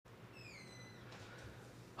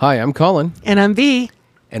Hi, I'm Colin, And I'm V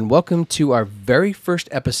and welcome to our very first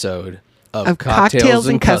episode of Cocktails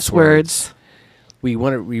and Cuss Words. We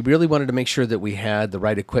really wanted to make sure that we had the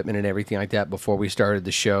right equipment and everything like that before we started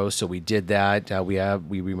the show, so we did that.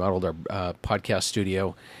 We remodeled our podcast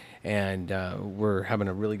studio, and we're having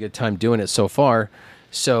a really good time doing it so far.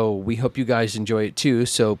 So we hope you guys enjoy it too.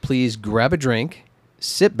 So please grab a drink,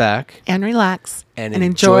 sit back, And relax. and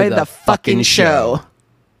enjoy the fucking show.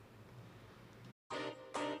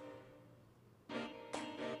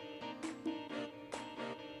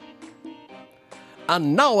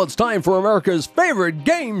 And now it's time for America's favorite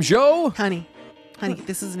game show. Honey,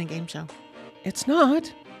 this isn't a game show. It's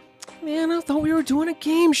not. Man, I thought we were doing a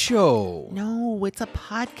game show. No, it's a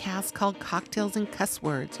podcast called Cocktails and Cuss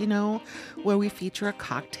Words, where we feature a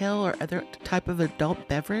cocktail or other type of adult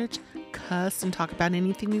beverage, cuss, and talk about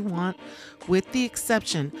anything we want, with the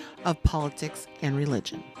exception of politics and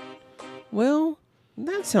religion. Well,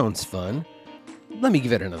 that sounds fun. Let me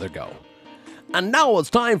give it another go. And now it's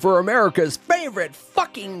time for America's favorite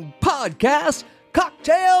fucking podcast,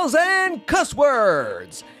 Cocktails and Cuss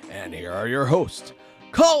Words. And here are your hosts,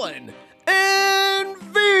 Colin and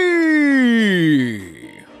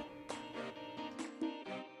V.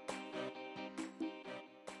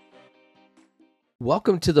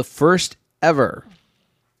 Welcome to the first ever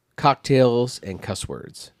Cocktails and Cuss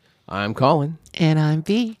Words. I'm Colin. And I'm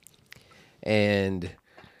V. And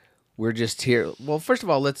we're just here. Well, first of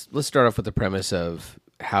all, let's start off with the premise of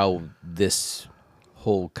how this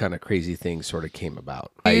whole kind of crazy thing sort of came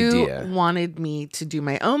about. You wanted me to do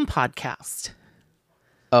my own podcast.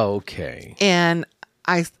 Okay. And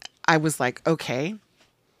I was like, okay,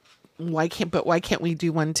 why can't we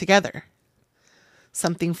do one together?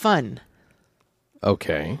 Something fun.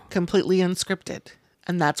 Okay. Completely unscripted.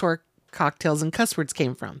 And that's where Cocktails and Cuss Words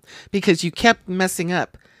came from. Because you kept messing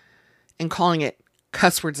up and calling it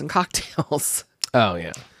Cuss Words and Cocktails. Oh,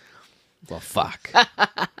 yeah. Well, fuck.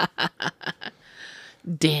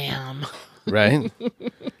 Damn. Right?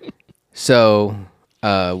 So,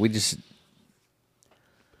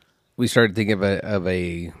 we started thinking of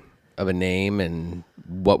a name and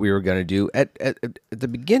what we were going to do at the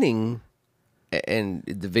beginning, and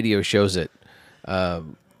the video shows it,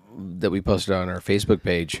 that we posted on our Facebook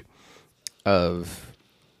page of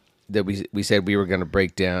that we said we were going to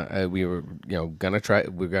break down. We were going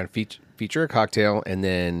to feature a cocktail, and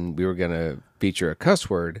then we were going to feature a cuss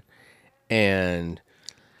word, and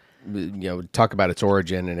talk about its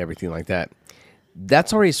origin and everything like that.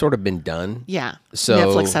 That's already sort of been done. Yeah. So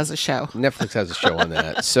Netflix has a show. Netflix has a show on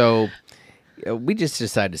that. So we just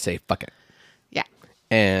decided to say fuck it. Yeah.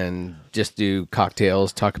 And just do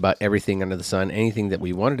cocktails, talk about everything under the sun, anything that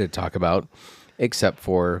we wanted to talk about, except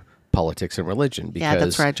for politics and religion. Because yeah,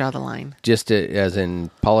 that's where I draw the line. Just as in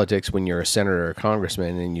politics, when you're a senator or a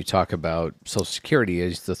congressman and you talk about Social Security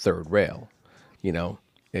as the third rail,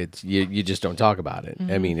 it's you just don't talk about it.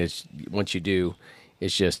 Mm-hmm. I mean, it's once you do,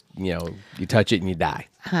 it's just you touch it and you die.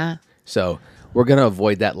 Uh-huh. So we're going to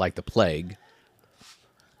avoid that like the plague,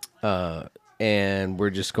 and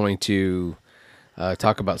we're just going to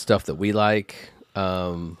talk about stuff that we like.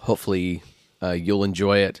 Hopefully, you'll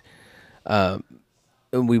enjoy it.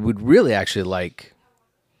 And we would really actually like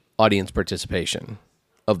audience participation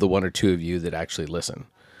of the one or two of you that actually listen.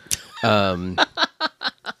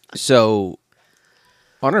 So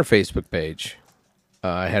on our Facebook page,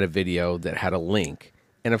 I had a video that had a link.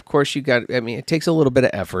 And of course, it takes a little bit of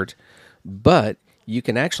effort, but you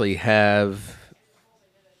can actually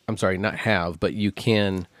but you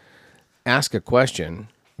can ask a question,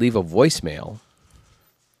 leave a voicemail,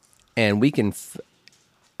 and we can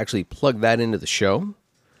actually plug that into the show.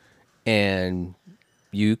 And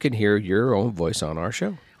you can hear your own voice on our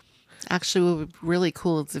show. Actually, what would be really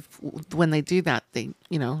cool is if when they do that, they,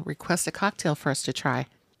 request a cocktail for us to try.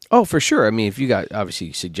 Oh, for sure. I mean, if you got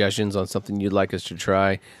obviously suggestions on something you'd like us to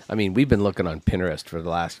try. I mean, we've been looking on Pinterest for the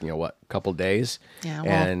last, couple days. Yeah,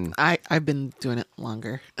 well, and I've been doing it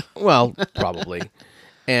longer. Well, probably.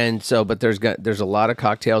 And so, but there's a lot of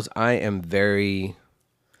cocktails. I'm very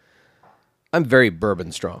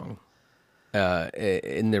bourbon strong.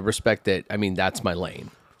 In the respect that, I mean, that's my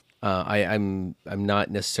lane. I'm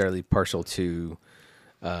not necessarily partial to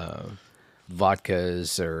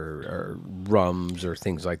vodkas or rums or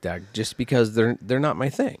things like that, just because they're not my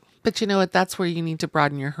thing. But you know what? That's where you need to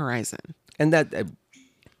broaden your horizon. And that,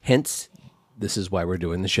 hence, this is why we're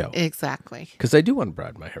doing the show. Exactly. Because I do want to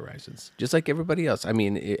broaden my horizons, just like everybody else. I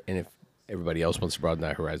mean, and if everybody else wants to broaden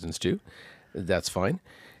their horizons too, that's fine.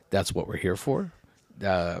 That's what we're here for.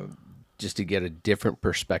 Just to get a different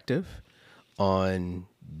perspective on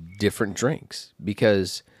different drinks,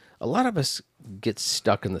 because a lot of us get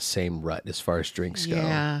stuck in the same rut as far as drinks go.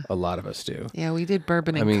 Yeah. A lot of us do. Yeah, we did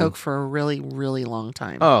bourbon and Coke for a really, really long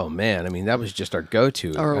time. Oh man, I mean that was just our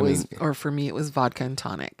go-to. Or for me, it was vodka and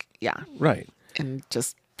tonic. Yeah. Right. And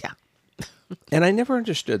just, yeah. And I never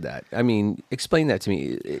understood that. I mean, explain that to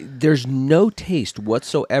me. There's no taste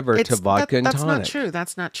whatsoever to vodka and that's tonic. That's not true.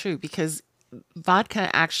 That's not true because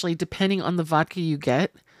vodka actually, depending on the vodka you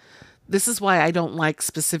get, this is why I don't like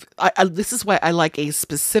specific. This is why I like a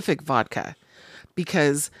specific vodka,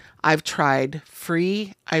 because I've tried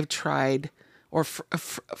Free, I've tried, or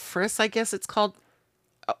Friss, I guess it's called.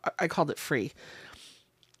 I called it Free,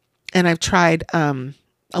 and I've tried a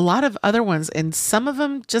lot of other ones, and some of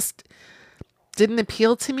them just didn't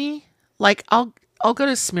appeal to me. Like I'll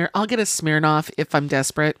go to I'll get a Smirnoff if I'm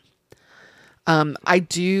desperate. I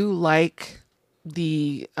do like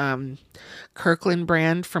the Kirkland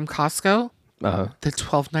brand from Costco, the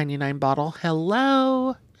 $12.99 bottle.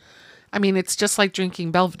 Hello, I mean it's just like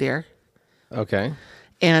drinking Belvedere. Okay.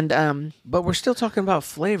 And but we're still talking about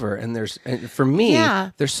flavor, and for me,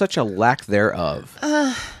 there's such a lack thereof.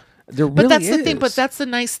 There really but that's is. the thing. But that's the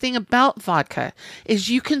nice thing about vodka is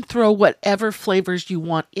you can throw whatever flavors you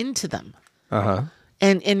want into them. And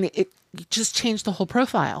it just changed the whole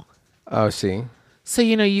profile. Oh, see. So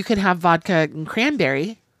you could have vodka and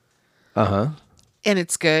cranberry. And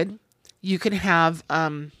it's good. You can have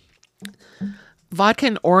vodka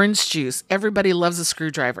and orange juice. Everybody loves a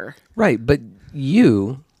screwdriver. Right, but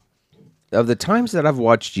of the times that I've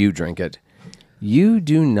watched you drink it, you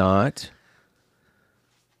do not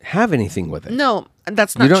have anything with it. No,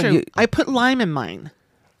 that's not true. I put lime in mine.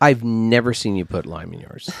 I've never seen you put lime in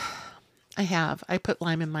yours. I have. I put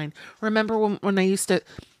lime in mine. Remember when I used to,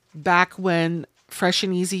 back when Fresh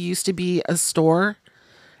and Easy used to be a store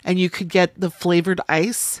and you could get the flavored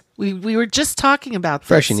ice? We were just talking about this.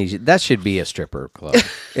 Fresh and Easy. That should be a stripper club.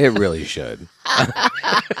 It really should.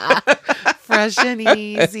 Fresh and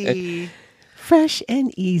Easy. Fresh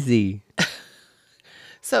and Easy.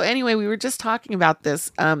 So anyway, we were just talking about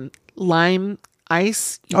this lime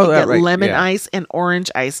ice. You could get lemon ice and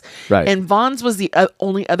orange ice. Right. And Vons was the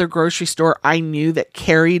only other grocery store I knew that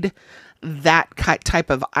carried that type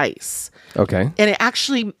of ice. Okay. And it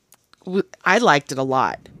actually, I liked it a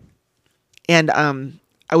lot. And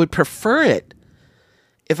I would prefer it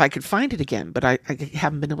if I could find it again, but I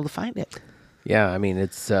haven't been able to find it. Yeah, I mean,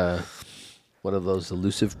 it's one of those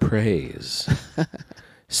elusive preys.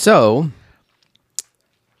 So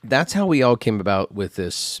that's how we all came about with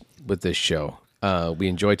this show. We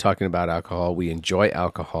enjoy talking about alcohol. We enjoy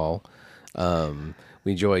alcohol.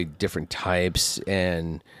 We enjoy different types.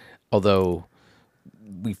 And although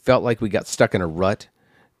we felt like we got stuck in a rut,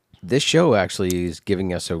 this show actually is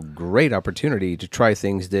giving us a great opportunity to try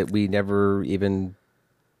things that we never even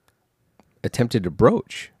attempted to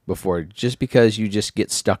broach before, just because you just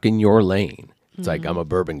get stuck in your lane. It's like, I'm a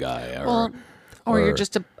bourbon guy. Or you're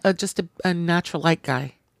just a natural light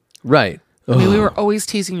guy. Right. I mean, we were always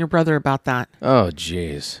teasing your brother about that. Oh,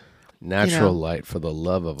 jeez. Natural light, for the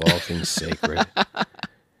love of all things sacred.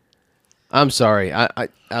 I'm sorry. I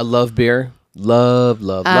love beer. Love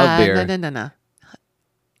beer. No.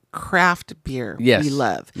 Craft beer. Yes. We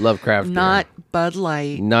love. Love craft beer. Not Bud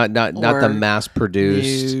Light. Not the mass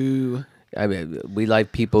produced. No. I mean, we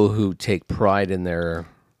like people who take pride in their...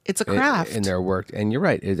 It's a craft. In their work. And you're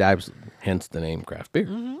right. Hence the name craft beer.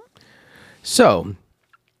 Mm-hmm. So,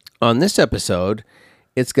 on this episode,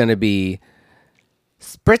 it's going to be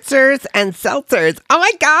spritzers and seltzers. Oh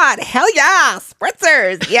my God. Hell yeah.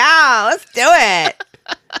 Spritzers. Yeah. Let's do it.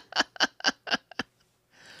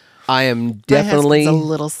 I am definitely... My husband's a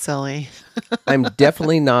little silly. I'm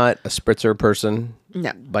definitely not a spritzer person.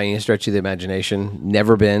 No. By any stretch of the imagination.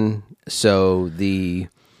 Never been. So the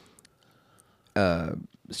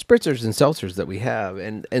spritzers and seltzers that we have,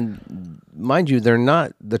 and mind you, they're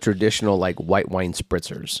not the traditional like white wine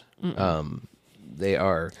spritzers. They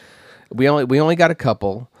are. We only got a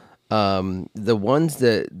couple. The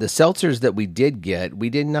seltzers that we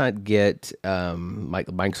did not get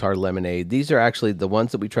Mike's Hard Lemonade. These are actually the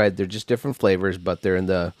ones that we tried. They're just different flavors, but they're in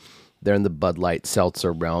the Bud Light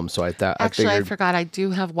seltzer realm. So I forgot I do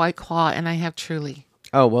have White Claw and I have Truly.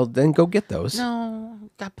 Oh, well, then go get those. No,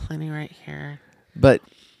 got plenty right here. But,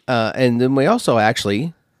 and then we also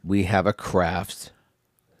we have a craft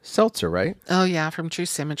seltzer, right? Oh, yeah, from True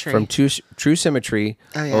Symmetry. From True Symmetry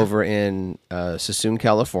over in Sassoon,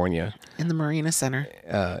 California. In the Marina Center.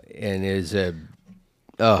 And is Jay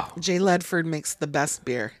Ledford makes the best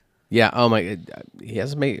beer. Yeah, oh my, he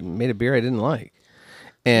hasn't made a beer I didn't like.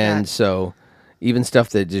 And so, even stuff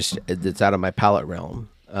that's out of my palate realm.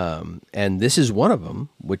 And this is one of them,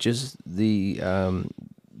 which is the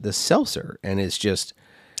the seltzer, and it's just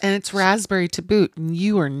And it's raspberry to boot. And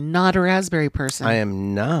you are not a raspberry person. I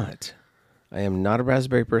am not a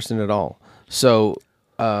raspberry person at all. So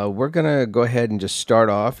we're gonna go ahead and just start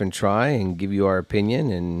off and try and give you our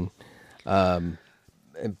opinion, and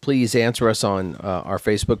please answer us on our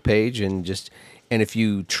Facebook page, and if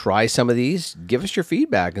you try some of these, give us your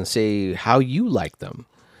feedback and say how you like them.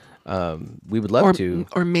 We would love to.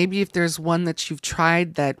 Or maybe if there's one that you've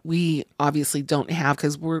tried that we obviously don't have,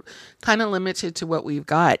 because we're kind of limited to what we've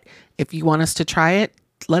got. If you want us to try it,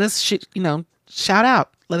 let us shout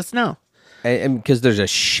out. Let us know. And because there's a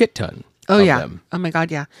shit ton. Oh, of yeah. them. Oh, my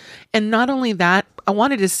God, yeah. And not only that, I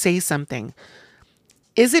wanted to say something.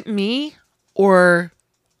 Is it me, or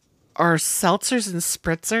are seltzers and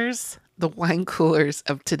spritzers the wine coolers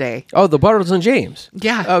of today? Oh, the Bartles and James.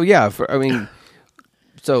 Yeah. Oh, yeah.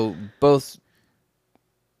 So both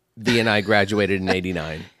V and I graduated in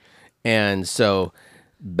 '89, and so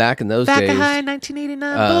back in those Back days, a high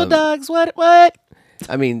 1989 Bulldogs. What?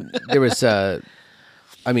 I mean, there was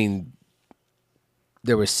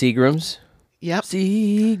Seagram's. Yep.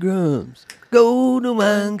 Seagram's, golden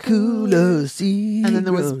wine cooler, Seagram's. And then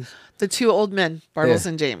there was the two old men, Bartles Yeah.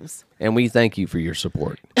 and James. And we thank you for your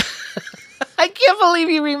support. I can't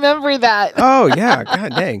believe you remember that. Oh yeah,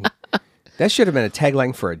 god dang, that should have been a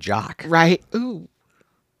tagline for a jock. Right. Ooh.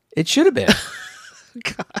 It should have been.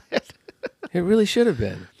 God. It really should have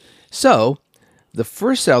been. So, the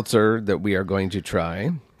first seltzer that we are going to try,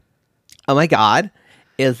 oh my God,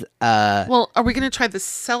 is Well, are we going to try the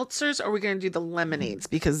seltzers, or are we going to do the lemonades?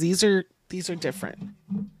 Because these are different.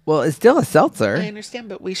 well, it's still a seltzer. I understand,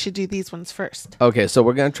 but we should do these ones first. Okay, so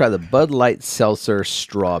we're going to try the Bud Light Seltzer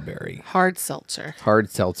Strawberry. Hard seltzer. Hard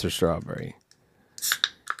seltzer strawberry.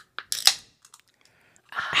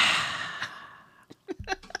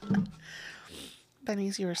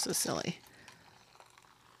 Bunnies, you are so silly.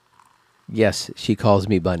 Yes, she calls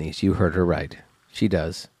me bunnies. You heard her right. She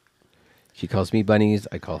does. She calls me bunnies.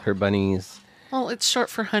 I call her bunnies. Well, it's short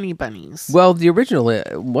for honey bunnies. Well, the original,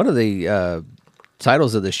 one of the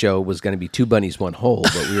titles of the show was going to be Two Bunnies, One Hole,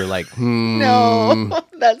 but we were like, No,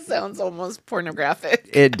 that sounds almost pornographic.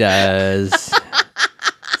 It does.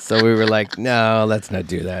 So we were like, no, let's not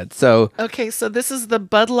do that. So Okay, so this is the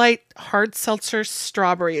Bud Light Hard Seltzer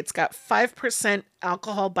Strawberry. It's got 5%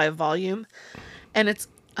 alcohol by volume, and it's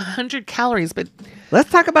 100 calories, but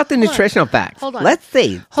let's talk about the nutritional facts. Hold on. Let's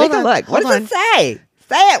see. Hold Take on. a look. What Hold does it say?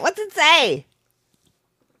 Say it. What's it say?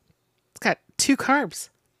 it's got 2 carbs.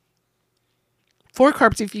 4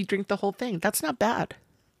 carbs if you drink the whole thing. That's not bad,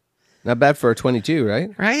 Not bad for a 22, right?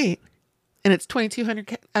 right? And it's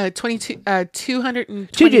 220.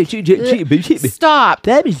 Stop.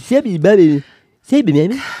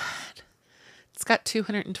 It's got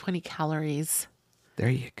 220 calories. There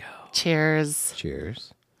you go. Cheers.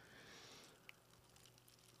 Cheers.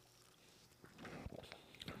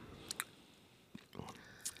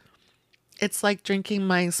 It's like drinking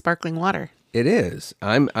my sparkling water. It is.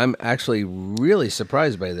 I'm actually really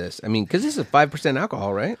surprised by this. I mean, because this is 5%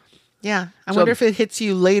 alcohol, right? Yeah. I wonder if it hits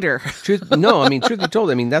you later. Truth be told,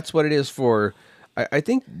 I mean, that's what it is for. I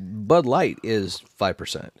think Bud Light is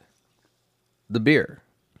 5%. The beer,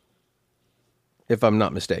 if I'm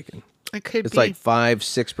not mistaken. It could It's be. like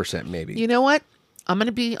 5-6% maybe. You know what? I'm going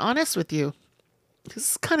to be honest with you.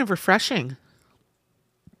 This is kind of refreshing.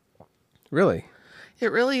 Really?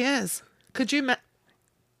 It really is. Could you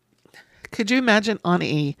imagine on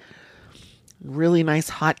a really nice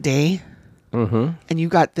hot day and you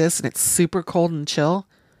got this and it's super cold and chill?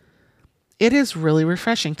 It is really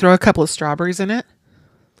refreshing. Throw a couple of strawberries in it.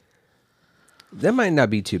 That might not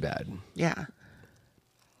be too bad. Yeah.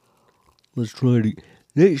 Let's try it.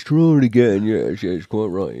 Let's try it again. Yes, quite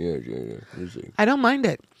right. Yes. Let's see. I don't mind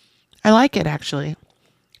it. I like it, actually.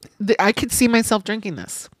 I could see myself drinking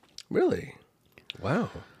this. Really? Wow.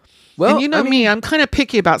 Well, And you know me, I'm kind of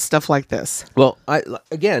picky about stuff like this. Well,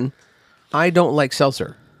 I don't like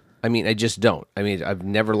seltzer. I mean, I just don't. I mean, I've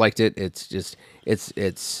never liked it. It's just,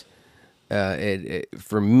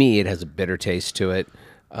 for me, it has a bitter taste to it.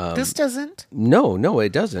 This doesn't. No,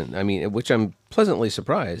 it doesn't. I mean, which I'm pleasantly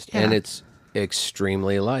surprised. Yeah. And it's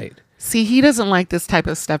extremely light. See, he doesn't like this type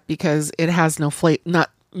of stuff because it has no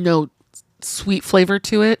sweet flavor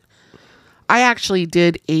to it. I actually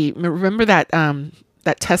did remember that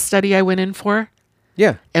that test study I went in for,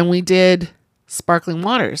 Yeah. and we did sparkling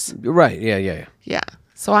waters. Right. Yeah. Yeah.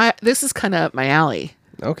 So this is kind of up my alley.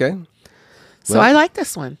 Okay. So Well- I like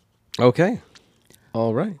this one. Okay.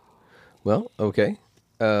 All right. Well, okay.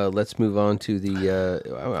 Let's move on to the.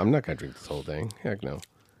 I'm not gonna drink this whole thing. Heck no.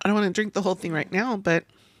 I don't want to drink the whole thing right now, but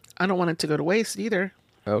I don't want it to go to waste either.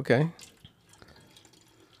 Okay.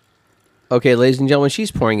 Okay, ladies and gentlemen, she's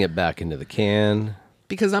pouring it back into the can.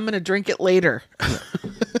 because I'm going to drink it later.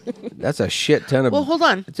 That's a shit ton of. Well, hold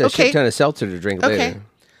on. It's a shit ton of seltzer to drink Okay. later.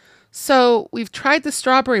 So we've tried the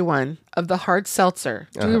strawberry one of the hard seltzer.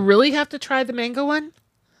 Do we really have to try the mango one?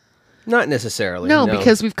 Not necessarily. No,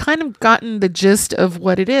 because we've kind of gotten the gist of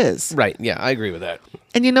what it is. Right. Yeah, I agree with that.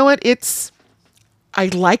 And you know what? I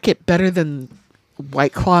like it better than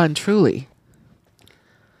White Claw and Truly.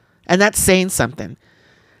 And that's saying something.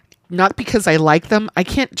 Not because I like them. I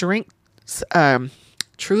can't drink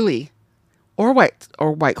Truly or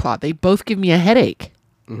White Claw. They both give me a headache.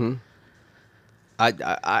 Mm-hmm.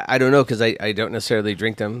 I don't know because I don't necessarily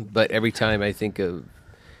drink them, but every time I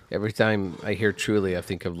hear Truly, I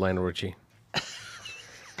think of Lionel Richie.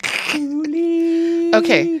 Truly.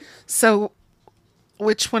 Okay, so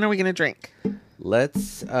which one are we gonna drink?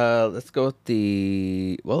 Let's go with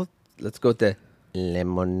the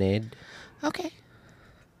lemonade, Okay.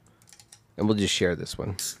 and we'll just share this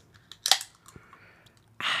one.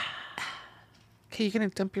 Okay, you gonna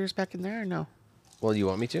dump yours back in there or no? Well, you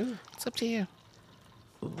want me to? It's up to you.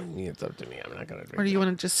 It's up to me. I'm not gonna drink. Or do you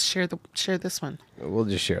want to just share this one? We'll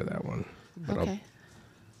just share that one. But Okay.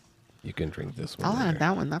 you can drink this one. I'll later. have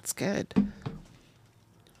that one. That's good.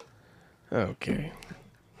 Okay.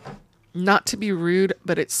 Not to be rude,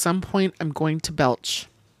 but at some point I'm going to belch.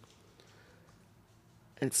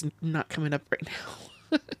 It's not coming up right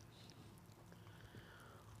now.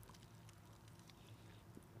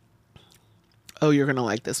 Oh, you're going to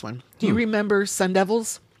like this one. Do you remember Sun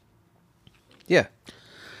Devils? Yeah.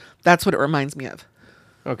 That's what it reminds me of.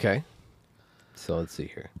 Okay. So let's see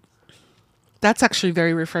here. That's actually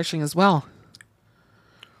very refreshing as well.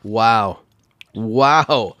 Wow.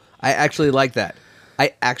 I actually like that.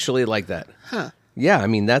 Huh. Yeah, I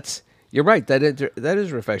mean you're right. That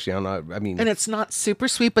is refreshing. I mean, And it's not super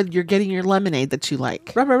sweet, but you're getting your lemonade that you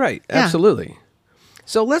like. right. Yeah. Absolutely.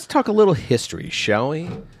 So let's talk a little history, shall we,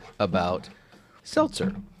 about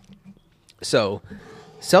seltzer. So,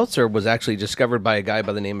 seltzer was actually discovered by a guy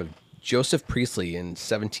by the name of Joseph Priestley in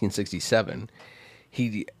 1767.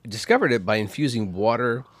 He discovered it by infusing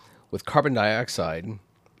water with carbon dioxide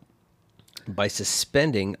by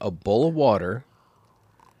suspending a bowl of water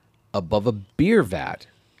above a beer vat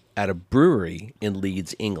at a brewery in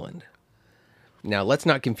Leeds, England. Now, let's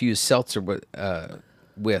not confuse seltzer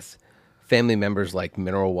with family members like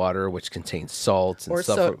mineral water, which contains salts and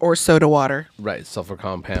sulfur, or soda water. right, sulfur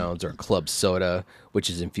compounds, or club soda, which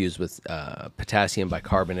is infused with potassium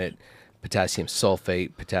bicarbonate, potassium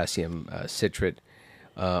sulfate, potassium citrate,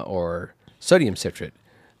 or sodium citrate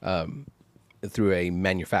through a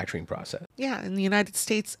manufacturing process. Yeah, in the United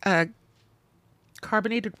States,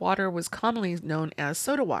 carbonated water was commonly known as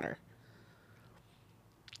soda water.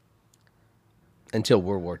 Until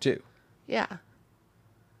World War II. Yeah.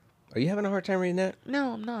 Are you having a hard time reading that?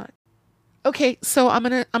 No, I'm not. Okay, so I'm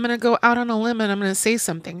gonna go out on a limb and I'm gonna say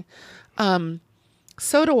something.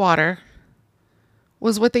 Soda water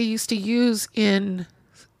was what they used to use in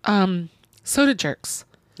soda jerks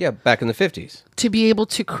Yeah, back in the 50s. to be able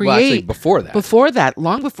to create. Well, actually, before that.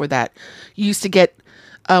 Long before that, you used to get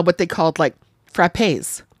what they called like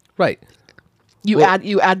frappes. Right. You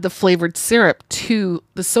add the flavored syrup to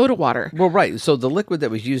the soda water. Well, right. So the liquid that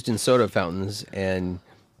was used in soda fountains, and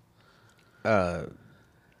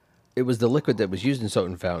it was the liquid that was used in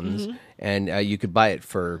soda fountains, and you could buy it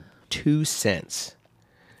for 2 cents.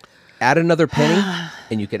 Add another penny,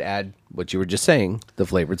 and you could add what you were just saying, the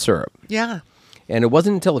flavored syrup. Yeah. And it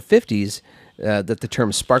wasn't until the 50s that the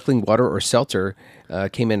term sparkling water or seltzer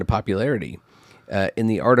came into popularity. In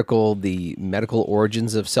the article, The Medical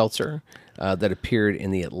Origins of Seltzer, that appeared in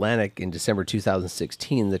The Atlantic in December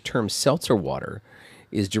 2016, the term seltzer water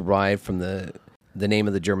is derived from the name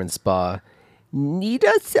of the German spa,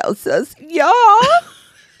 Niederselzers, ja.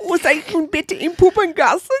 Was ein bitte im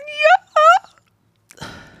Puppengassen, ja.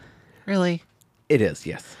 Really? It is,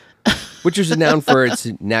 yes. Which is renowned for its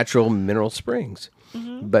natural mineral springs.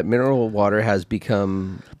 But mineral water has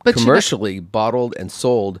become commercially bottled and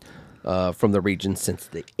sold from the region since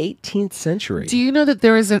the 18th century. Do you know that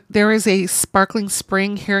there is a sparkling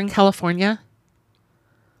spring here in California?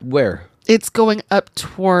 Where? It's going up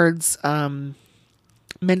towards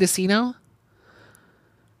Mendocino.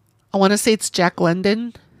 I want to say it's Jack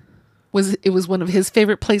London. It was one of his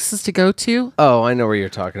favorite places to go to, Oh, I know where you're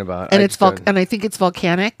talking about. and I I think it's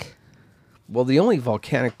volcanic. Well, the only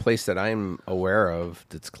volcanic place that I'm aware of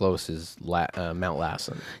that's close is Mount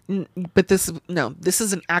Lassen. But this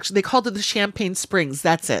isn't actually. They called it the Champagne Springs.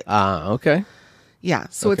 That's it. Okay. Yeah.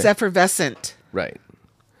 So it's okay. effervescent, Right.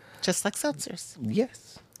 just like seltzers.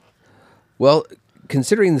 Yes. Well,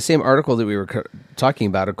 considering the same article that we were talking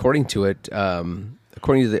about, according to it,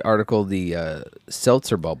 according to the article, the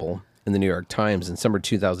seltzer bubble in the New York Times in summer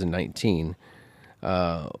 2019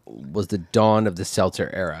 was the dawn of the seltzer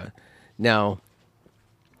era. Now,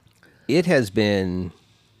 it has been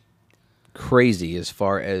crazy as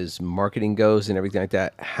far as marketing goes and everything like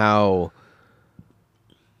that, how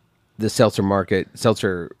the seltzer market,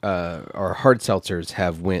 or hard seltzers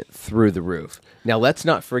have went through the roof. Now, let's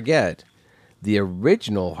not forget the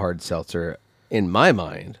original hard seltzer, in my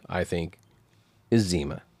mind, I think, is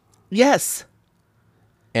Zima. Yes.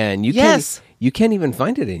 And you can't even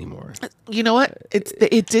find it anymore. You know what?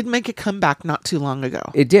 It did make a comeback not too long ago.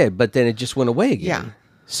 It did, but then it just went away again. Yeah.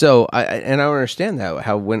 So I don't understand that,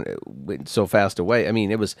 how it went so fast away. I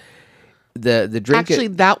mean, it was the drink. Actually,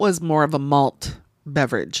 that was more of a malt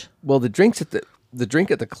beverage. Well, the drink at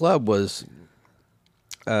the club was,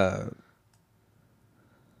 it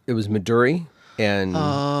was Midori and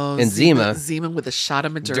Zima. Zima with a shot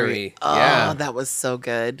of Midori. Midori, Oh, yeah. that was so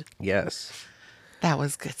good. Yes. That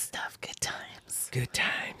was good stuff. Good times. Good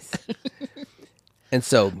times. And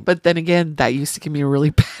so, But then again, that used to give me a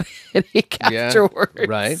really bad headache afterwards. yeah,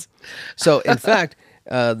 right. So, in fact,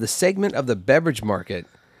 the segment of the beverage market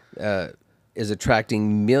is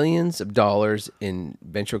attracting millions of dollars in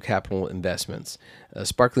venture capital investments.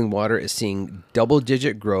 Sparkling water is seeing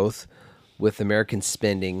double-digit growth, with Americans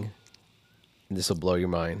spending, this will blow your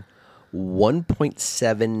mind,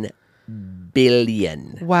 $1.7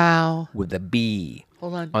 billion. Wow. With a B.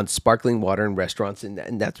 Hold on. Sparkling water in restaurants, and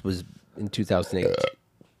that was in 2008.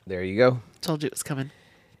 There you go. Told you it was coming.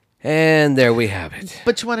 And there we have it.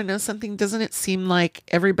 But you want to know something? Doesn't it seem like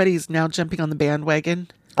everybody's now jumping on the bandwagon?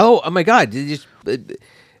 Oh my God!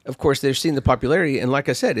 Of course, they're seeing the popularity, and like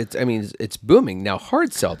I said, it's booming now. Hard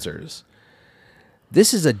seltzers.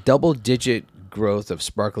 This is a double-digit growth of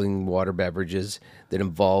sparkling water beverages that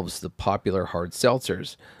involves the popular hard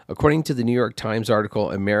seltzers, according to the New York Times article.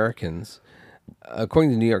 According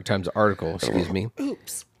to the New York Times article, excuse me.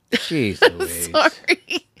 Oops. Jeez Louise.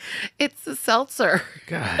 Sorry. It's the seltzer.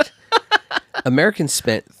 God. Americans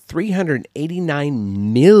spent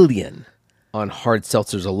 $389 million on hard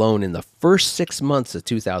seltzers alone in the first 6 months of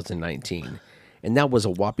 2019. And that was a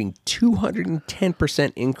whopping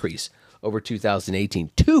 210% increase over 2018.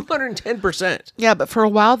 210%. Yeah, but for a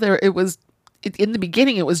while there, in the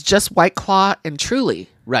beginning, it was just White Claw and Truly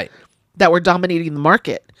Right. that were dominating the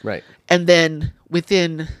market. Right. And then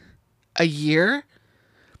within a year,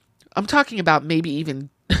 I'm talking about maybe even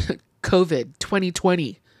COVID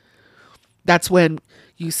 2020. That's when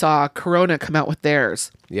you saw Corona come out with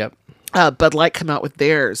theirs. Yep. Bud Light come out with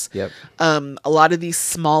theirs. Yep. A lot of these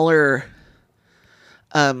smaller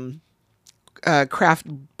craft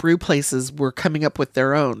brew places were coming up with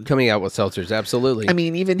their own. Coming out with seltzers, absolutely. I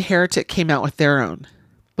mean, even Heretic came out with their own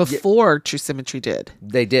before True Symmetry did.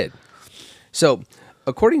 They did. So,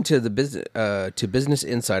 according to the Business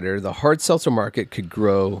Insider, the hard seltzer market could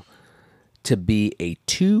grow to be a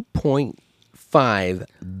 $2.5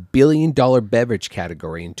 billion beverage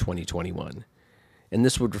category in 2021. And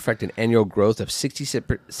this would reflect an annual growth of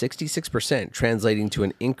 66%, translating to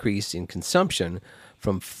an increase in consumption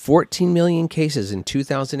from 14 million cases in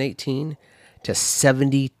 2018 to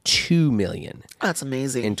 72 million. That's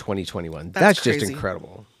amazing. In 2021. That's just crazy.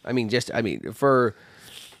 incredible.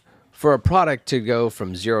 For a product to go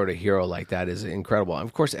from zero to hero like that is incredible.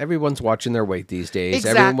 Of course, everyone's watching their weight these days.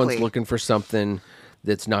 Exactly. Everyone's looking for something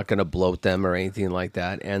that's not going to bloat them or anything like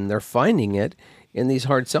that, and they're finding it in these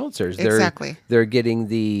hard seltzers. Exactly. They're getting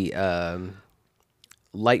the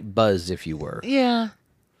light buzz, if you were. Yeah.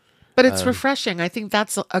 But it's refreshing. I think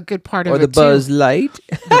that's a good part of Or it the Buzz too. Light.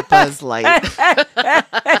 The Buzz Light.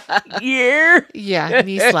 Yeah. Yeah,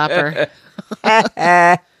 knee slapper.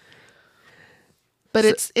 But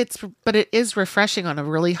it is refreshing on a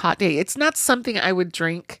really hot day. It's not something I would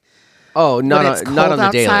drink. Oh, when not it's on, cold not on the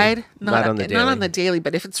outside. daily. Not on the daily. Not on the daily,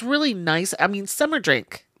 but if it's really nice, I mean, summer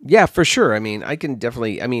drink. Yeah, for sure. I mean, I can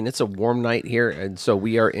definitely. I mean, it's a warm night here, and so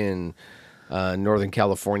we are in Northern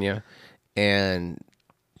California, and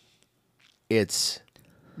it's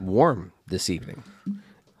warm this evening.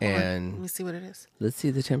 And Let me see what it is. let's see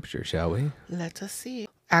the temperature, shall we? Let us see.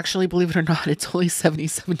 Actually, believe it or not, it's only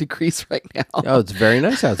 77 degrees right now. Oh, it's very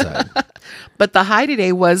nice outside. But the high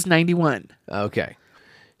today was 91. Okay.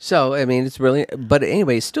 So, I mean, it's really, but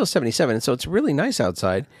anyway, it's still 77. So it's really nice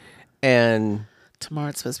outside. And Tomorrow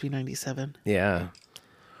it's supposed to be 97. yeah,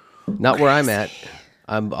 not where I'm at.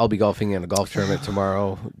 I'll be golfing in a golf tournament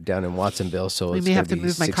tomorrow down in Watsonville. So We it's may gonna have to be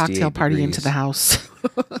move my 68 cocktail party degrees. into the house.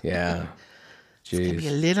 Yeah. It's going to be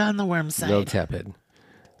a Jeez. little on the warm A little side. tepid.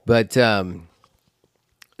 But,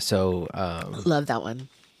 So, Love that one.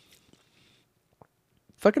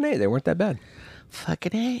 fucking A, they weren't that bad.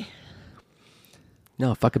 Fucking A.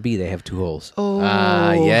 No, fuck a B, they have 2 holes. Oh.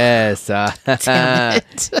 Yes. Damn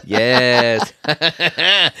it. Yes.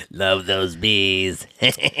 Love those bees.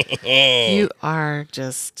 You are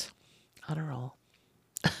just on a roll.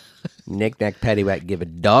 Knick knack paddywhack, give a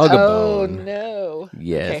dog a bone. No.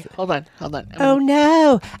 Yes. Okay, hold on. Oh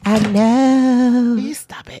no, I know. You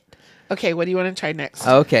stop it. Okay, what do you want to try next?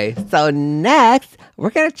 Okay, so next we're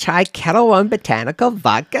gonna try Kettle One Botanical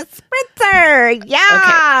Vodka Spritzer.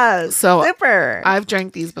 Yeah, So super. I've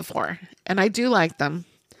drank these before, and I do like them.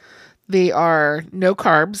 They are no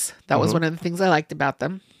carbs. That was one of the things I liked about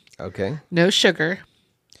them. Okay. No sugar,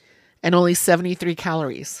 and only 73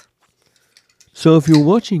 calories. So if you're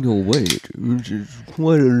watching your weight, it's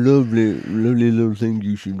quite a lovely little thing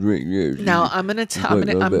you should drink. Yes. Now I'm gonna tell.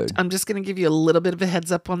 Quite not bad. I'm just gonna give you a little bit of a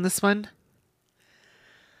heads up on this one.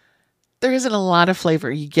 There isn't a lot of flavor.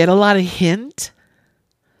 You get a lot of hint,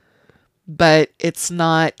 but it's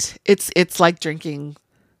not. It's like drinking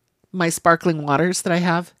my sparkling waters that I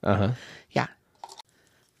have. Uh-huh. Yeah,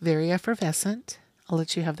 very effervescent. I'll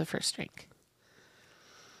let you have the first drink.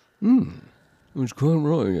 It's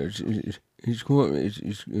quite right.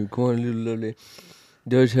 It's quite a little lovely.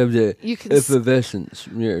 Does have the You can s- effervescence.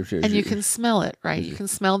 Yes, And you can smell it, right? You can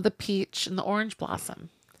smell the peach and the orange blossom.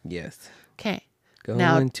 Yes. Okay. Going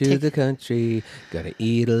Now to take- the country, gotta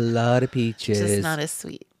eat a lot of peaches. Just not as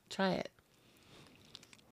sweet. Try it.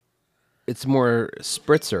 It's more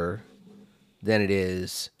spritzer than it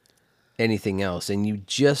is anything else, and you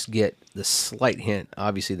just get the slight hint.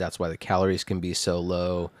 Obviously, that's why the calories can be so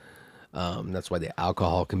low. That's why the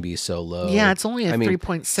alcohol can be so low. Yeah, it's only a I mean, it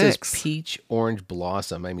 3.6. says peach orange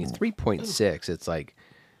blossom. I mean, 3.6. It's like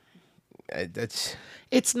that's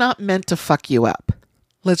It's not meant to fuck you up.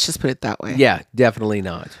 Let's just put it that way. yeah, definitely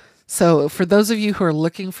not. So for those of you who are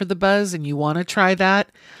looking for the buzz and you want to try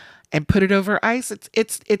that and put it over ice,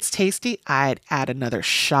 it's tasty. I'd add another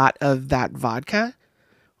shot of that vodka,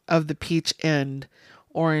 of the peach and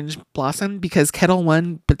orange blossom, because Kettle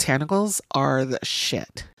One botanicals are the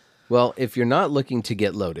shit. Well, if you're not looking to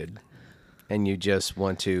get loaded, and you just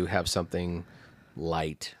want to have something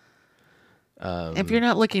light, If you're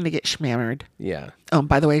not looking to get schmammered. yeah, Oh,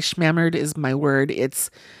 by the way, schmammered is my word. It's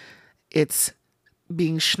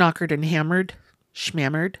being schnockered and hammered.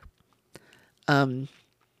 Schmammered.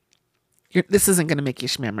 This isn't going to make you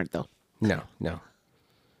schmammered, though. no,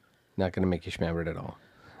 not going to make you schmammered at all,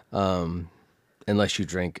 unless you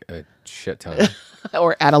drink a shit ton.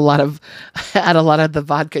 Or add a lot of the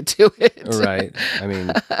vodka to it. Right. I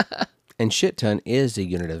mean, and shit ton is a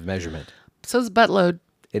unit of measurement. So is buttload.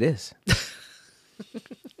 It is.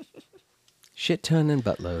 Shit ton and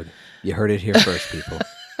buttload. You heard it here first, people.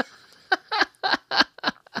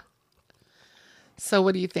 So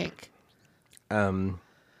what do you think?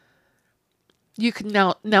 You could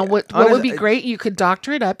now what honest- would be great? You could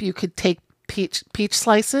doctor it up. You could take peach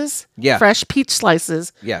slices, Yeah. fresh peach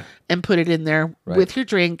slices, Yeah. and put it in there Right. with your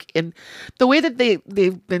drink. And the way that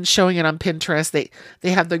they've been showing it on Pinterest,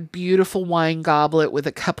 they have the beautiful wine goblet with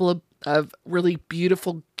a couple of really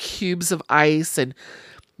beautiful cubes of ice, and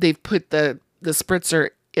they've put the spritzer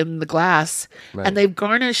in the glass, Right. and they've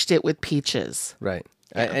garnished it with peaches. Right.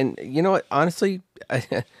 And you know what? Honestly, I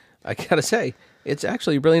gotta say, it's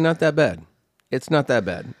actually really not that bad. It's not that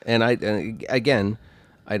bad. And again,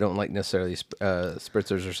 I don't like necessarily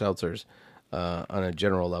spritzers or seltzers on a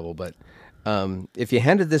general level, but if you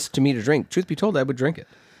handed this to me to drink, truth be told, I would drink it.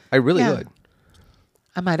 I really Yeah. would.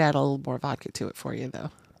 I might add a little more vodka to it for you,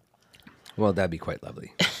 though. Well, that'd be quite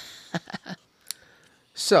lovely.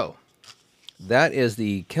 So, that is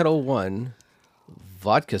the Kettle One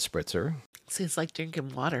vodka spritzer. See, it's like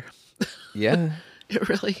drinking water. Yeah. It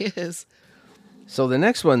really is. So the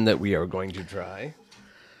next one that we are going to try.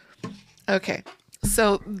 Okay.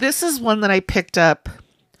 So this is one that I picked up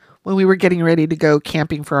when we were getting ready to go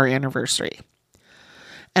camping for our anniversary.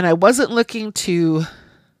 And I wasn't looking to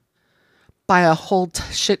buy a whole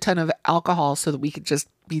shit ton of alcohol so that we could just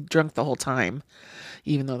be drunk the whole time,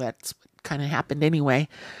 even though that's what kind of happened anyway.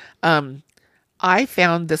 I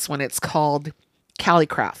found this one. It's called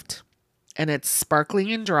Calicraft, and it's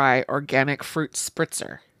sparkling and dry organic fruit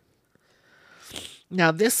spritzer.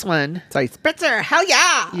 Now this one, It's like spritzer, hell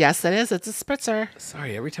yeah! yes, it is. It's a spritzer.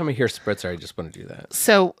 Sorry, every time I hear spritzer, I just want to do that.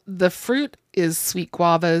 So the fruit is sweet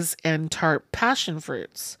guavas and tart passion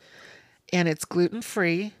fruits, and it's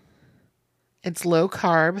gluten-free. It's low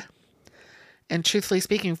carb, and truthfully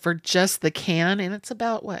speaking, for just the can, and it's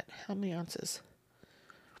about what? How many ounces?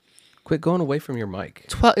 Quit going away from your mic.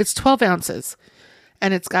 12. It's 12 ounces,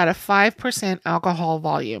 and it's got a 5% alcohol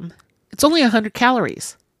volume. It's only 100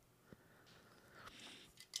 calories.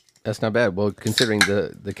 That's not bad. Well, considering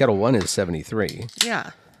the Kettle One is 73,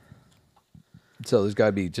 Yeah. so there's got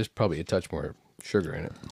to be just probably a touch more sugar in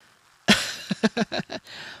it.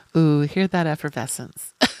 Ooh, hear that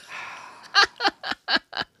effervescence.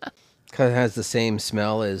 Because it has the same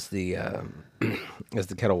smell as the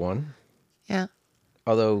Kettle One. Yeah.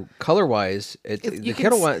 Although color-wise, You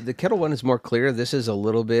can the Kettle One is more clear. This is a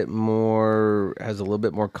little bit more has a little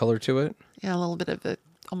bit more color to it. Yeah, a little bit of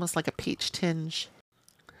almost like a peach tinge.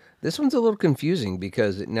 This one's a little confusing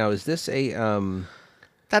because now is this a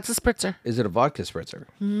That's a spritzer. is it a vodka spritzer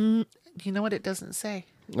You know what? It doesn't say.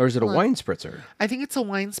 or is it a Hold on. wine spritzer? I think it's a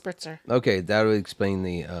wine spritzer. Okay, that would explain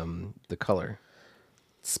the color.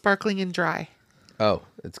 Sparkling and dry. Oh,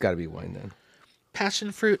 it's got to be wine then.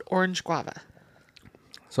 Passion fruit, orange guava.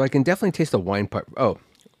 So I can definitely taste the wine part. Oh,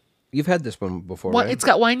 you've had this one before, Well, right? it's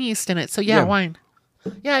got wine yeast in it. So yeah, Yeah. wine.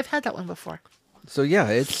 Yeah, I've had that one before. So yeah,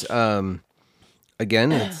 it's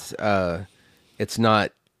again, it's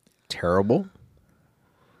not terrible.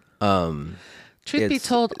 Truth be It's-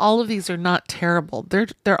 told, all of these are not terrible.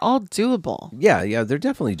 They're all doable. Yeah, they're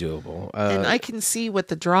definitely doable. And I can see what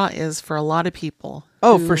the draw is for a lot of people.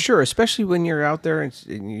 Oh, who- for sure, especially when you're out there and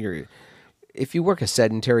you're, if you work a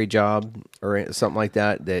sedentary job or something like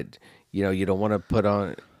that, you don't want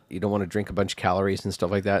to drink a bunch of calories and stuff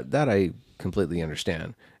like that. That I completely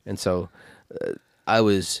understand. And so, I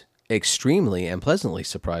was extremely and pleasantly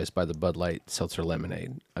surprised by the Bud Light Seltzer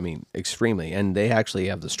Lemonade. I mean, extremely. And they actually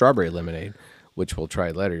have the strawberry lemonade, which we'll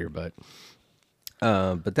try later. But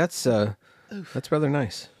that's rather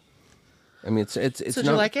nice. I mean, it's So not, did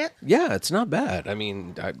you like it? Yeah, it's not bad. I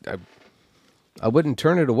mean, I wouldn't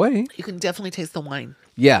turn it away. You can definitely taste the wine.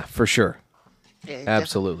 Yeah, for sure. Yeah,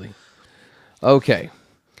 Absolutely. Okay.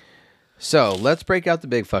 So let's break out the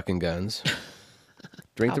big fucking guns.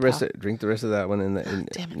 Drink the rest. Drink the rest of that one, and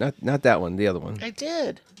damn it. not that one. The other one. I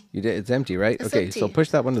did. You did. It's empty, right? It's okay. So empty. push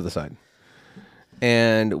that one to the side.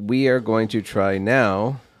 And we are going to try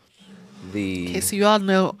now. Okay, so you all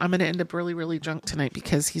know I'm going to end up really, really drunk tonight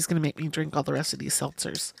because he's going to make me drink all the rest of these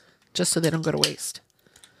seltzers just so they don't go to waste.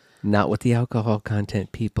 Not with the alcohol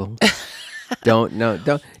content, people. don't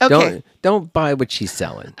Okay. don't buy what she's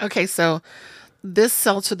selling. Okay, so this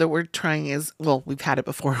seltzer that we're trying is, well, we've had it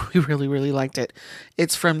before. We really, really liked it.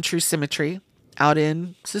 It's from True Symmetry out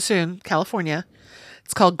in Suisun, California.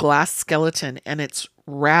 It's called Glass Skeleton, and it's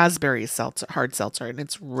raspberry seltzer, hard seltzer, and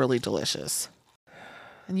it's really delicious.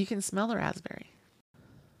 And you can smell the raspberry.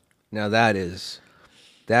 Now that is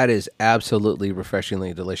absolutely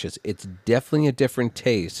refreshingly delicious. It's definitely a different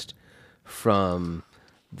taste from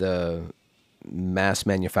the mass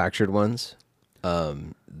manufactured ones.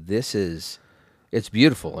 It's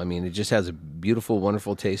beautiful. I mean, it just has a beautiful,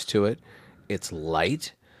 wonderful taste to it. It's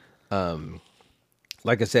light.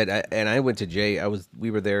 Like I said, I went to Jay.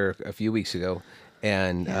 We were there a few weeks ago,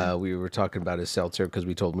 and we were talking about his seltzer because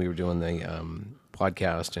we told him we were doing the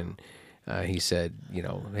podcast, and he said,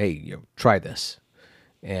 hey, try this.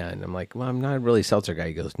 And I'm like, well, I'm not really a seltzer guy.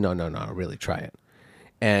 He goes, no, really try it.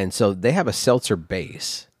 And so they have a seltzer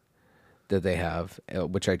base that they have,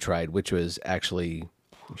 which I tried, which was actually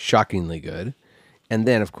shockingly good. And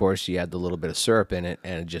then, of course, you add the little bit of syrup in it,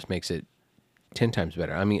 and it just makes it 10 times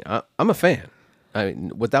better. I mean, I'm a fan. I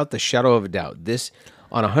mean, without the shadow of a doubt. This,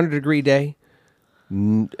 on a 100-degree day,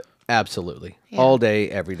 absolutely. Yeah. All day,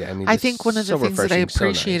 every day. I mean, I it's think one of the so things that I refreshing, so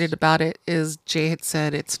nice. appreciated about it is Jay had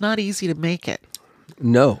said it's not easy to make it.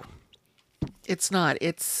 No. It's not.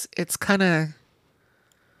 It's kind of,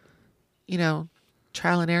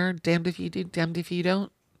 trial and error. Damned if you do, damned if you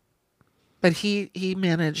don't. But he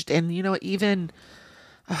managed, and even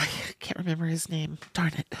I can't remember his name.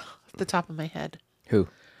 Darn it, off the top of my head. Who?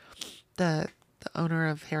 The owner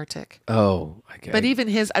of Heretic. Oh, okay. But even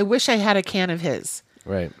his, I wish I had a can of his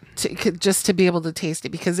Right. just to be able to taste it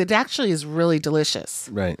because it actually is really delicious.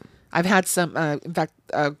 Right. I've had some. In fact,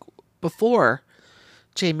 before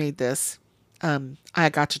Jay made this, I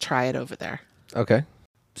got to try it over there. Okay.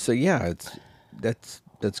 So yeah, that's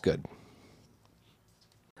good.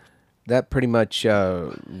 That pretty much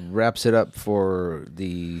wraps it up for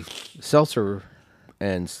the seltzer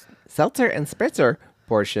and spritzer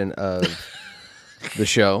portion of the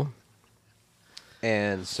show.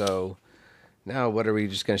 And so now, what are we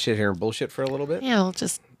just gonna sit here and bullshit for a little bit? Yeah, I'll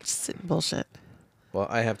just sit and bullshit. Well,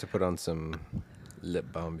 I have to put on some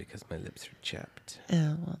lip balm because my lips are chapped.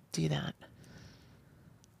 Yeah, we'll do that.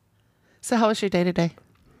 So, how was your day today?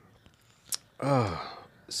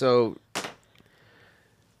 So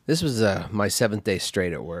this was my 7th day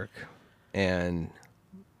straight at work, and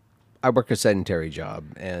I work a sedentary job,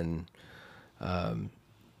 and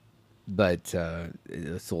but it's a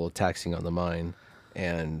little taxing on the mind,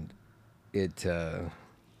 and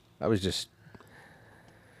I was just,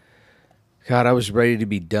 God, I was ready to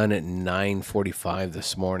be done at 9:45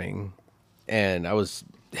 this morning, and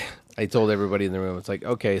I told everybody in the room, it's like,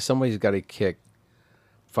 okay, somebody's got to kick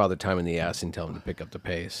Father Time in the ass and tell him to pick up the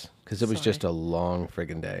pace, because it was just a long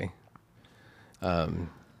friggin' day.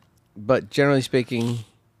 But generally speaking,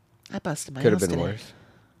 I busted my could ass have been today. worse.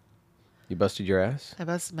 You busted your ass? I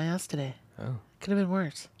busted my ass today. Oh, Could have been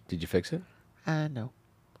worse. did you fix it? No.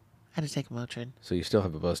 I had to take Motrin. So you still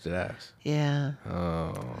have a busted ass? Yeah.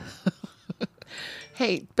 Oh,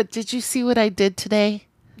 Hey, but did you see what I did today?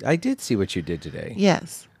 I did see what you did today.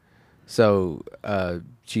 Yes. So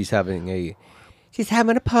she's having a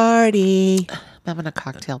party. I'm having a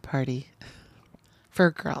cocktail party for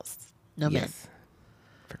girls. No men. Yes,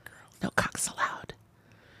 for girls. No cocks allowed.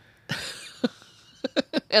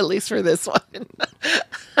 At least for this one.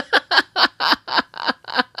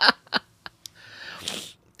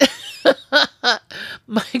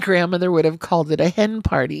 My grandmother would have called it a hen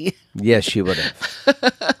party. Yes, she would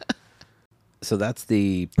have. So that's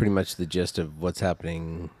pretty much the gist of what's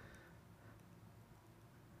happening.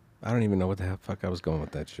 I don't even know what the fuck I was going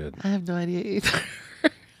with that shit. I have no idea either.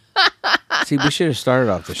 See, we should have started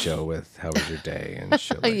off the show with "How was your day?" and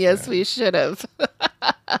shit like Yes, that. we should have.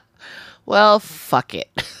 Well, fuck it.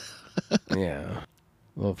 Yeah.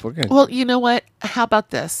 Well, if we're gonna, Well, you know what? How about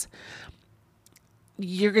this?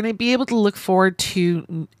 You're going to be able to look forward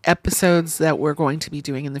to episodes that we're going to be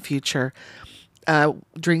doing in the future.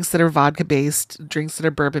 Drinks that are vodka based, drinks that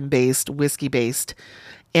are bourbon based, whiskey based.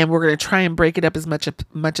 And we're going to try and break it up as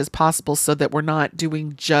much as possible so that we're not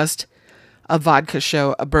doing just a vodka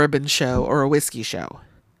show, a bourbon show, or a whiskey show.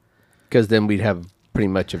 because then we'd have pretty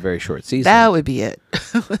much a very short season. That would be it.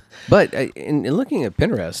 But in looking at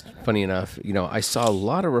Pinterest, funny enough, I saw a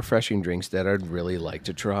lot of refreshing drinks that I'd really like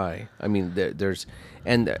to try. I mean,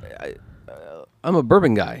 I'm a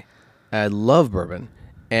bourbon guy. I love bourbon,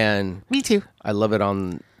 and Me too. I love it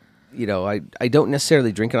on, I don't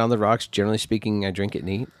necessarily drink it on the rocks. Generally speaking, I drink it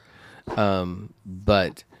neat.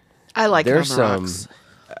 But I like it on there's the some, rocks.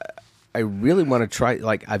 I really want to try,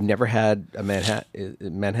 like, I've never had a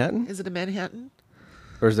Manhattan, Is it a Manhattan?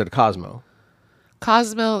 or is it a Cosmo?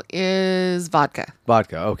 Cosmo is vodka.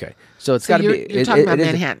 Vodka, okay. So it's So got to you're- be. you're talking about is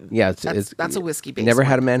Manhattan. Yeah, That's a whiskey-based Never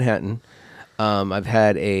had a one. Manhattan. I've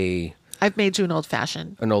had I've made you an old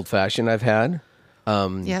fashioned. an old fashioned. I've had.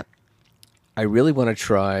 Yep. I really want to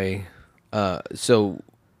try. So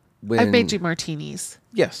when I've made you martinis.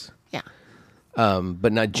 yes, Yeah.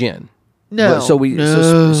 but not gin. No. Well, so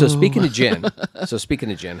no. so speaking of gin,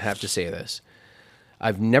 I have to say this.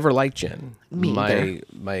 I've never liked gin. Me either.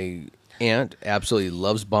 My aunt absolutely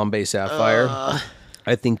loves Bombay Sapphire.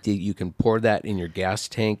 I think that you can pour that in your gas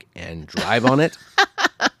tank and drive on it.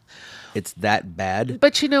 It's that bad.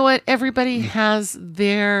 But you know what? Everybody has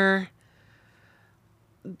their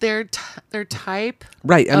type.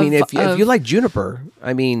 Right. I mean, if of- you like juniper,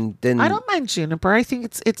 I mean, then I don't mind juniper. I think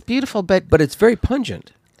it's beautiful, but But it's very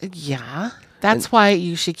pungent. yeah, that's why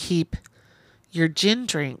you should keep your gin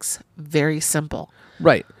drinks very simple.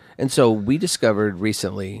 Right. And so we discovered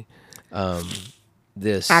recently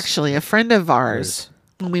this. Actually, a friend of ours,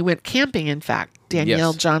 when we went camping, in fact,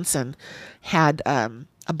 Danielle Yes. Johnson had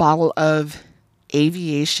a bottle of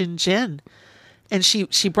aviation gin. And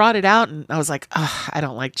she brought it out, and I was like, "Ugh, I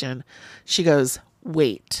don't like gin." She goes,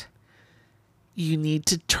 "Wait, you need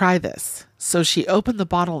to try this." So she opened the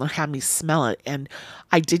bottle and had me smell it, and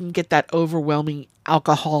I didn't get that overwhelming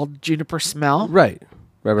alcohol juniper smell. Right.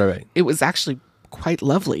 It was actually quite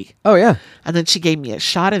lovely. Oh, yeah. And then she gave me a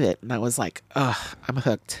shot of it, and I was like, "Ugh, I'm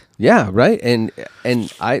hooked." Yeah, right. And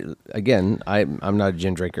I'm not a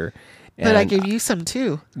gin drinker. But I And gave you some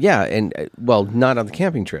too. yeah, and well, not on the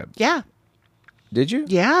camping trip. Yeah, Did you?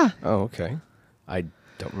 yeah. Oh, okay. I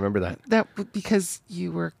don't remember that. That because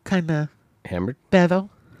you were kind of Hammered? bevo.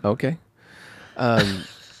 Okay.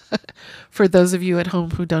 For those of you at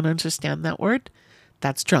home who don't understand that word,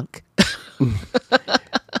 that's drunk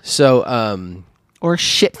So, or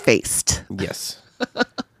shit faced. yes.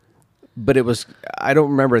 But it was, I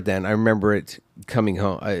don't remember it then. I remember it coming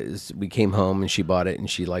home. We came home and she bought it and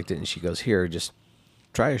she liked it and she goes, "Here, just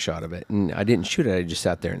try a shot of it." And I didn't shoot it. I just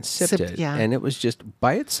sat there and sipped Sipped, it. yeah. And it was just,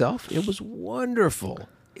 by itself, it was wonderful.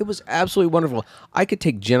 It was absolutely wonderful. I could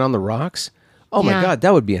take gin on the rocks. Oh my Yeah. God,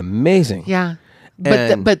 that would be amazing. Yeah, but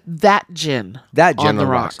And but that gin, That gin on the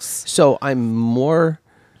rocks. So I'm more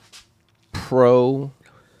pro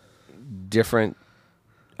different,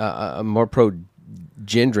 I'm more pro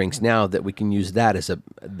gin drinks now that we can use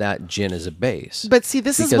that gin as a base. But see,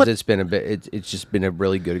 this is because what it's been it's just been a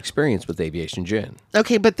really good experience with Aviation Gin.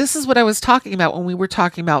 okay, but this is what I was talking about when we were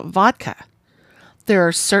talking about vodka. There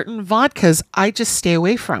are certain vodkas I just stay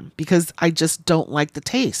away from because I just don't like the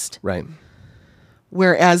taste. Right.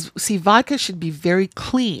 Whereas, see, vodka should be very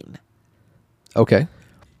clean. Okay.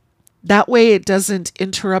 That way it doesn't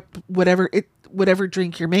interrupt whatever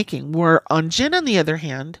drink you're making. Where on gin, on the other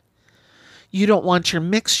hand, you don't want your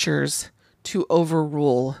mixtures to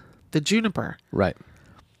overrule the juniper. Right.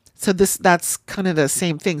 So that's kind of the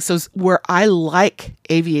same thing. So where I like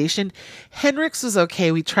Aviation, Hendrick's was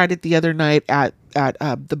okay. We tried it the other night at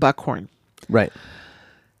the Buckhorn. Right.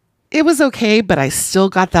 It was okay, but I still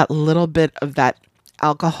got that little bit of that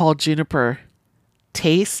alcohol juniper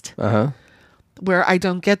taste. Where I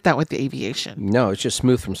don't get that with the Aviation. No, it's just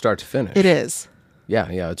smooth from start to finish. It is. Yeah,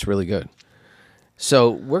 it's really good.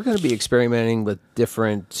 So we're going to be experimenting with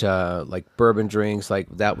different like bourbon drinks like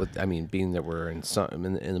that. Being that we're in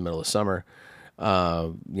the middle of summer,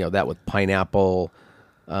 that with pineapple,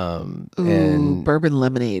 and bourbon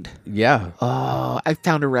lemonade. Yeah. Oh, I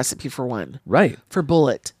found a recipe for one. Right. For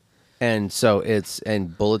Bullet. And so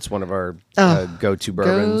Bullet's one of our go-to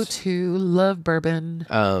bourbons. Love bourbon.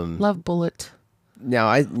 Love Bullet. Now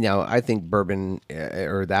I think bourbon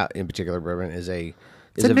or that in particular bourbon is a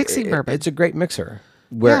mixing bourbon. It's a great mixer.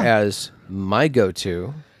 Whereas my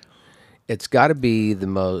go-to, it's got to be the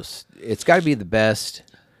best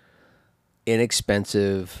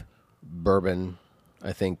inexpensive bourbon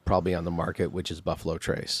I think probably on the market, which is Buffalo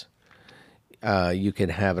Trace. You can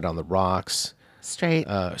have it on the rocks,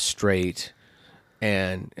 straight.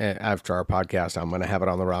 And after our podcast, I'm going to have it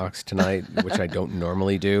on the rocks tonight, which I don't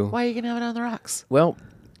normally do. Why are you going to have it on the rocks? Well,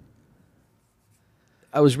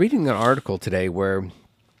 I was reading an article today where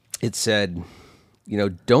it said,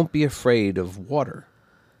 don't be afraid of water.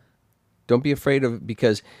 Don't be afraid of,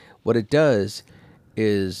 because what it does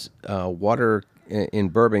is water in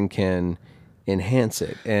bourbon can enhance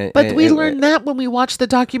it. But we learned that when we watched the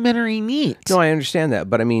documentary Neat. No, I understand that,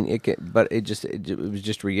 but I mean, it was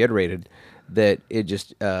just reiterated that it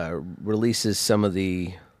just releases some of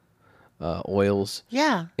the oils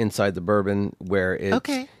inside the bourbon where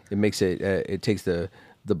it makes it it takes the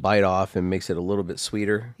bite off and makes it a little bit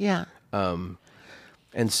sweeter. Yeah. And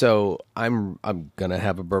so I'm gonna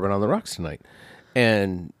have a bourbon on the rocks tonight,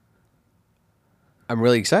 and I'm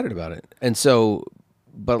really excited about it. And so,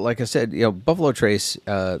 but like I said, Buffalo Trace,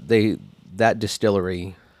 that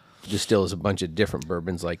distillery distills a bunch of different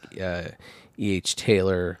bourbons like E.H.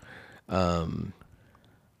 Taylor.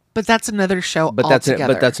 But that's another show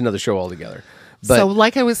altogether. But that's another show altogether. So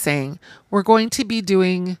like I was saying, we're going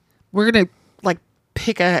to like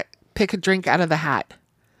pick a drink out of the hat.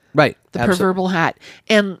 Right. The proverbial hat.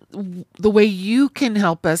 And the way you can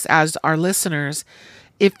help us as our listeners,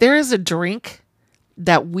 if there is a drink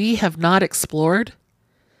that we have not explored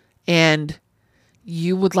and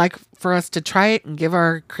you would like for us to try it and give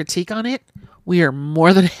our critique on it, we are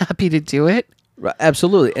more than happy to do it.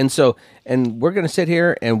 Absolutely. And we're going to sit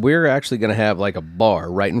here and we're actually going to have like a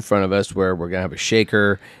bar right in front of us where we're going to have a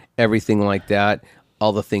shaker, everything like that,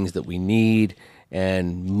 all the things that we need,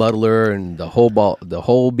 and muddler and the whole BOW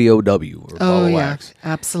or ball of wax.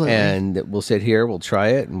 Absolutely. And we'll sit here, we'll try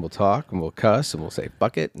it, and we'll talk, and we'll cuss, and we'll say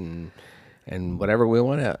fuck it, and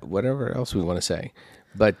whatever else we want to say.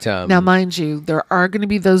 But now, mind you, there are going to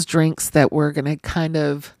be those drinks that we're going to kind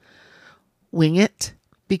of wing it,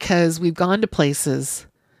 because we've gone to places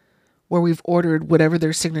where we've ordered whatever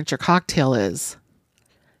their signature cocktail is,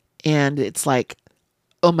 and it's like,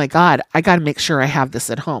 oh my God, I got to make sure I have this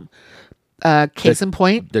at home. Case in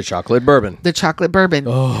point, the chocolate bourbon.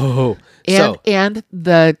 Oh, and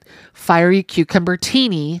the fiery cucumber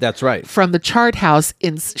teeny. That's right. From the Chart House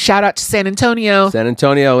shout out to San Antonio. San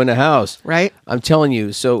Antonio in the house. Right. I'm telling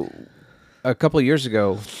you. So a couple of years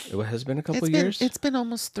ago, it has been a couple of years. It's been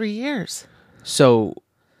almost 3 years. So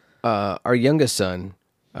our youngest son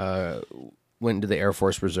went into the Air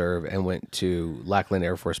Force Reserve and went to Lackland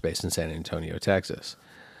Air Force Base in San Antonio, Texas.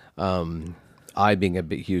 I, being a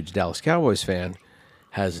big, huge Dallas Cowboys fan,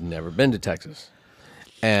 has never been to Texas.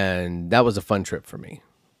 And that was a fun trip for me,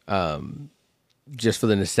 just for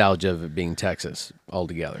the nostalgia of it being Texas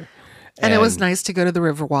altogether. And it was nice to go to the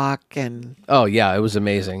Riverwalk. And oh, yeah, it was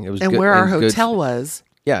amazing. It was and good, where our hotel was.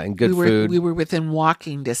 Yeah, and good food. We were within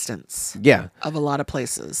walking distance of a lot of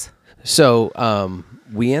places. So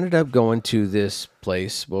we ended up going to this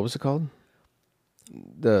place. What was it called?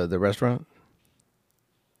 The restaurant?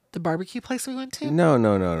 The barbecue place we went to? No.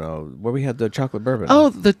 Where we had the chocolate bourbon. Oh,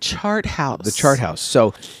 the Chart House. The Chart House. So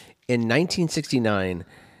in 1969,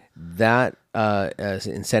 that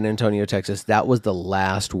in San Antonio, Texas. That was the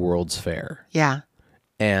last World's Fair. Yeah.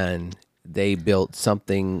 And they built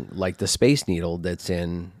something like the Space Needle that's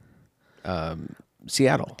in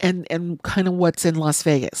Seattle. And kind of what's in Las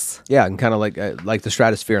Vegas. Yeah, and kind of like the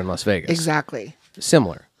Stratosphere in Las Vegas. Exactly.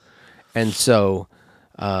 Similar. And so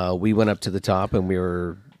we went up to the top, and we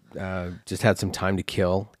were just had some time to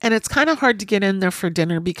kill. And it's kind of hard to get in there for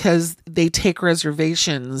dinner because they take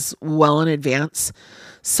reservations well in advance.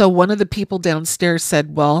 So one of the people downstairs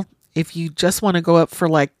said, well, if you just want to go up for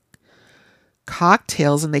like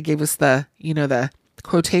cocktails, and they gave us the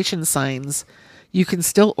quotation signs, you can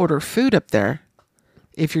still order food up there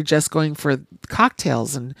if you're just going for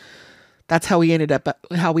cocktails. And that's how we ended up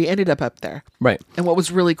up there. Right. And what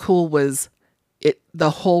was really cool was the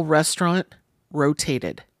whole restaurant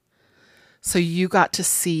rotated. So you got to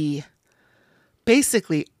see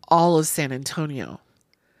basically all of San Antonio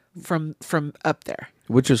from up there.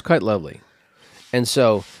 Which was quite lovely. And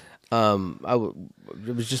so I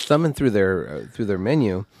was just thumbing through their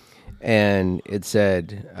menu, and it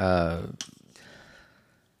said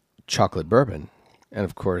chocolate bourbon. And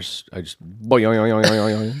of course, I just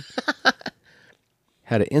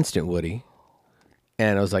had an instant Woody,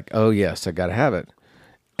 and I was like, "Oh yes, I got to have it."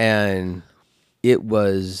 And it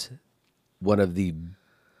was one of the,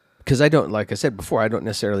 because I don't, like I said before, I don't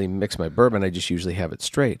necessarily mix my bourbon. I just usually have it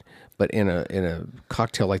straight. But in a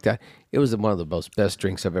cocktail like that, it was one of the most best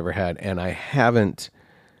drinks I've ever had, and I haven't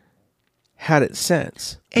had it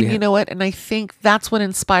since. And you know what? And I think that's what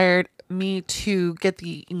inspired me to get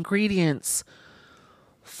the ingredients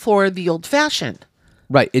for the old fashioned.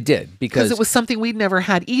 Right, it did, because it was something we'd never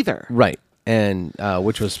had either. Right, and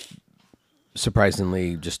which was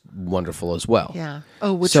surprisingly just wonderful as well. Yeah.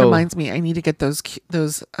 Oh, which So- reminds me, I need to get those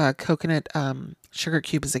coconut sugar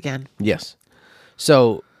cubes again. Yes.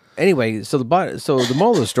 So anyway, so the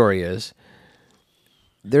moral of the story is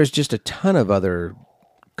there's just a ton of other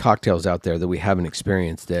cocktails out there that we haven't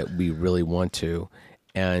experienced that we really want to,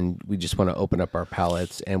 and we just want to open up our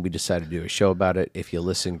palates, and we decided to do a show about it. If you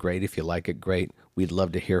listen, great. If you like it, great. We'd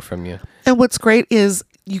love to hear from you. And what's great is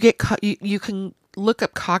you can look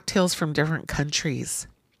up cocktails from different countries.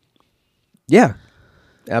 Yeah,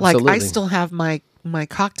 absolutely. Like I still have my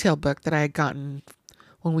cocktail book that I had gotten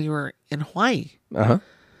when we were in Hawaii. Uh-huh.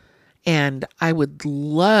 And I would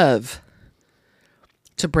love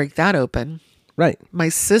to break that open. Right. My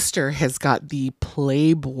sister has got the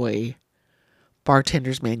Playboy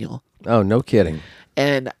bartender's manual. Oh, no kidding.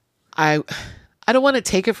 And I don't want to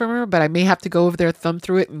take it from her, but I may have to go over there, thumb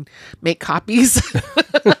through it, and make copies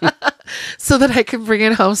so that I can bring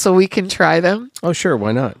it home so we can try them. Oh, sure.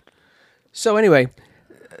 Why not? So anyway,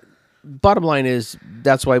 bottom line is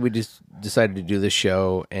that's why we just decided to do this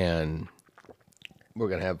show, and we're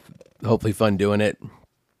going to have hopefully fun doing it.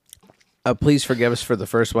 Please forgive us for the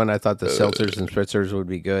first one. I thought the seltzers and spritzers would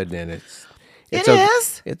be good, and it's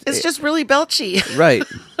It's just really belchy. right.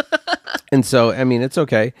 And so, I mean, it's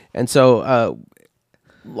okay. And so,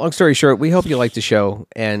 long story short, we hope you like the show,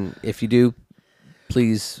 and if you do,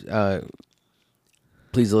 please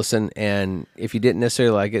listen. And if you didn't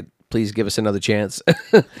necessarily like it, please give us another chance.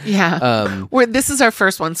 Yeah. This is our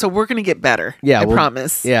first one, so we're going to get better. Yeah, I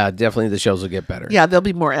promise. Yeah, definitely the shows will get better. Yeah, there'll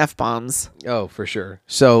be more F-bombs. Oh, for sure.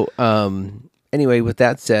 So, anyway, with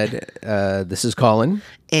that said, this is Colin.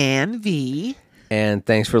 And V. And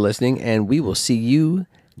thanks for listening, and we will see you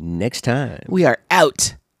next time. We are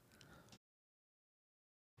out.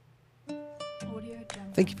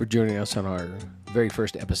 Thank you for joining us on our very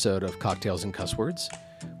first episode of Cocktails and Cuss Words.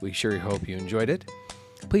 We sure hope you enjoyed it.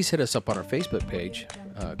 Please hit us up on our Facebook page,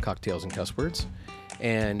 Cocktails and Cuss Words,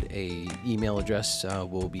 and a email address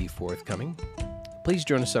will be forthcoming. Please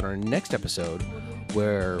join us on our next episode,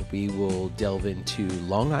 where we will delve into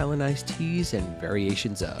Long Island iced teas and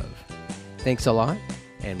variations of. Thanks a lot,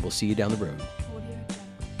 and we'll see you down the road.